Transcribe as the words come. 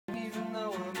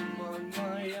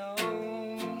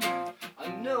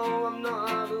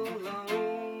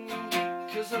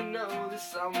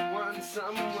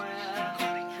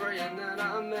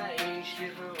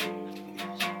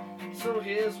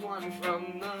one from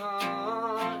the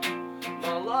heart.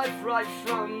 My life right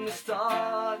from the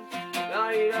start.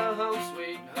 I need a home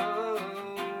sweet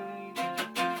home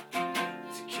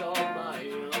to call my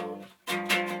own.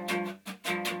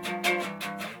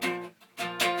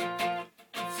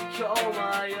 To call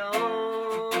my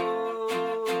own.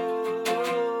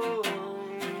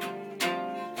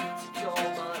 To call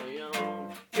my own.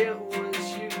 It was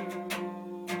you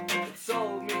that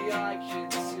told me I could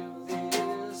do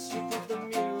this. You put the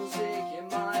music in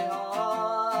my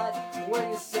heart when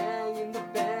you sang in the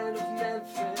band of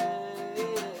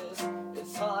Memphis.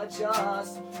 It's hard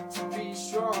just to be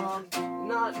strong,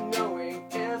 not knowing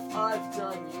if I've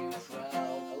done you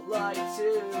proud. I like to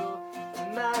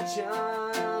imagine a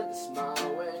smile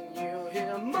when you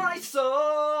hear my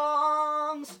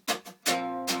songs.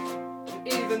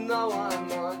 Even though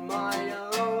I'm on my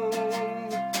own,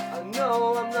 I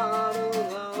know I'm not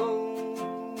alone.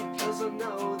 'Cause I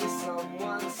know there's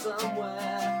someone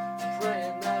somewhere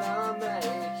praying that I'll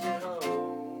make it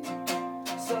home.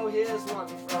 So here's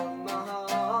one from my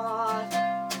heart.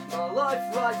 My life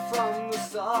right from the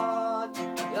start. I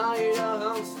need a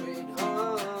home sweet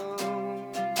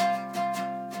home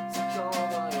to call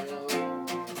my own.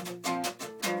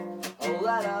 A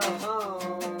letter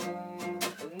home,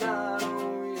 and I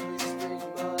don't really speak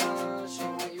much.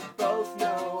 And we both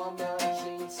know I'm not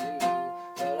keen to,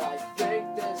 but I think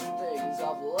there's things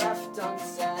I've left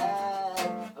unsaid.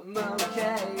 I'm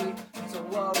okay, don't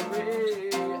worry.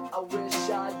 I wish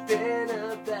I'd been a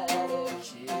better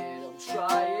kid. I'm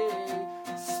trying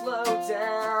to slow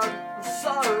down. I'm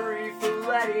sorry for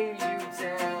letting you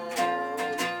down.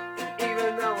 And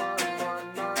even though I'm on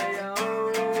my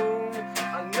own,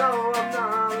 I know I'm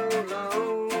not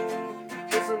alone.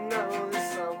 'Cause I know there's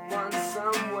someone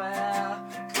somewhere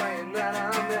praying that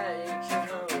I'll make it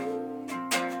home.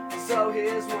 So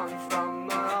here's one from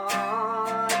my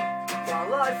heart. My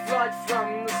life right from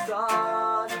the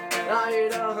start. I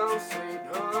need a home sweet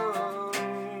home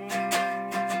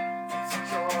to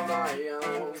call my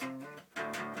own.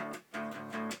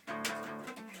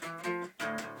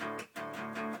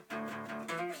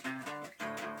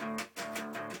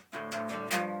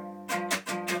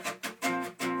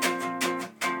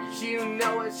 You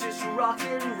know it's just rock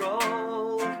and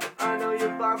roll. I know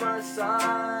you're by my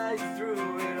side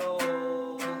through it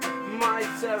all. My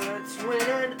terror twin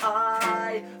and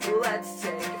I, let's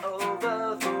take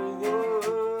over the world.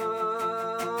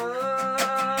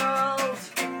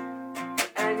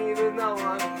 And even though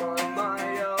I'm on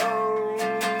my own,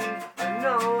 I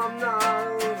know I'm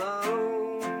not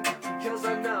alone. 'Cause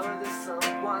I know there's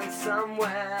someone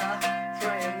somewhere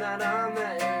praying that I'll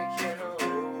make it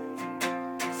home.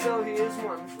 So here's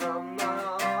one from my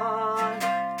heart.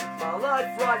 My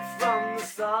life right from the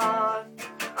start.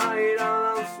 I need a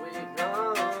home sweet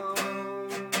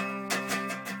home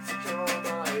to call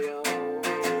my own.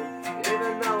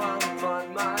 Even though I'm on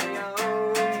my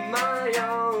own, my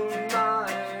own, my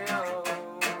own.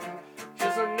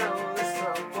 'Cause I know there's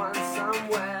someone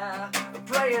somewhere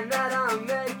praying that I'll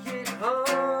make it home.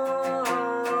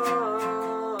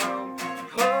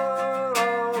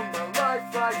 Home, my life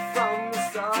right from the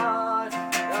start. I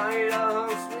need a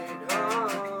home sweet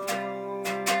home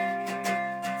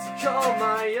to call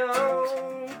my own.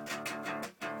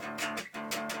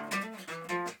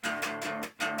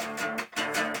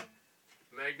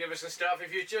 Magnificent stuff.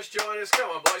 If you just joined us, come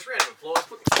on, boys. Round of applause.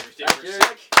 Put the cameras down Thank for a you.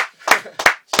 sec.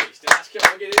 Jeez, let's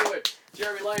come on, get into it.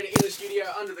 Jeremy Lane in the studio,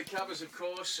 under the covers, of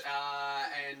course.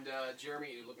 And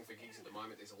Jeremy, you're looking for gigs at the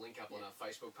moment. There's a link up on our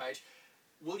Facebook page.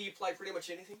 Will you play pretty much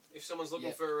anything? If someone's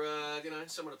looking for,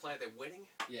 someone to play at their wedding?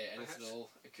 Yeah, anything perhaps? at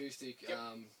all. Acoustic. Yep.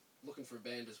 Looking for a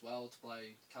band as well to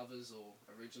play covers or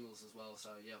originals as well.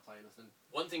 So yeah, play anything.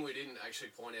 One thing we didn't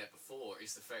actually point out before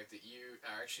is the fact that you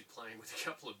are actually playing with a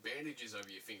couple of bandages over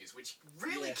your fingers, which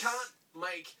really Yes. can't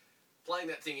make playing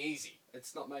that thing easy.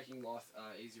 It's not making life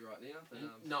easy right now, but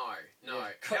No.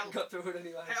 yeah, got through it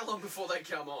anyway. How long before they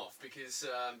come off? Because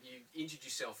you injured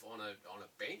yourself on a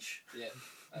bench. Yeah,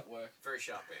 at work. Very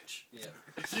sharp bench. Yeah.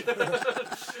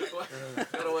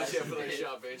 Gotta watch out for those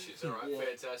sharp benches. All right, Yeah.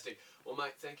 fantastic. Well,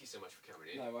 mate, thank you so much for coming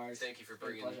in. No worries. Thank you for It's been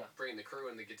a bringing pleasure. the crew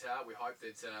and the guitar. We hope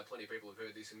that plenty of people have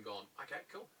heard this and gone, okay,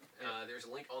 cool. There's a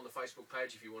link on the Facebook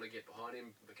page if you want to get behind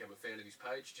him, become a fan of his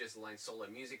page. Jez Lane Solo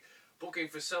Music. Booking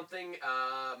for something.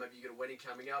 Maybe you got a wedding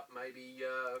coming up. Maybe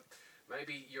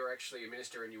Maybe you're actually a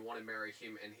minister and you want to marry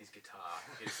him and his guitar,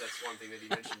 because that's one thing that he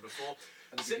mentioned before.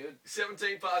 That'd be good.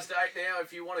 17 past 8 now.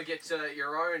 If you want to get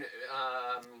your own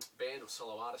band or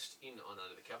solo artist in on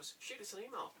Under the Covers, shoot us an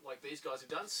email like these guys have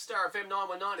done.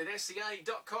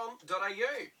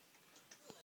 starfm919@sca.com.au.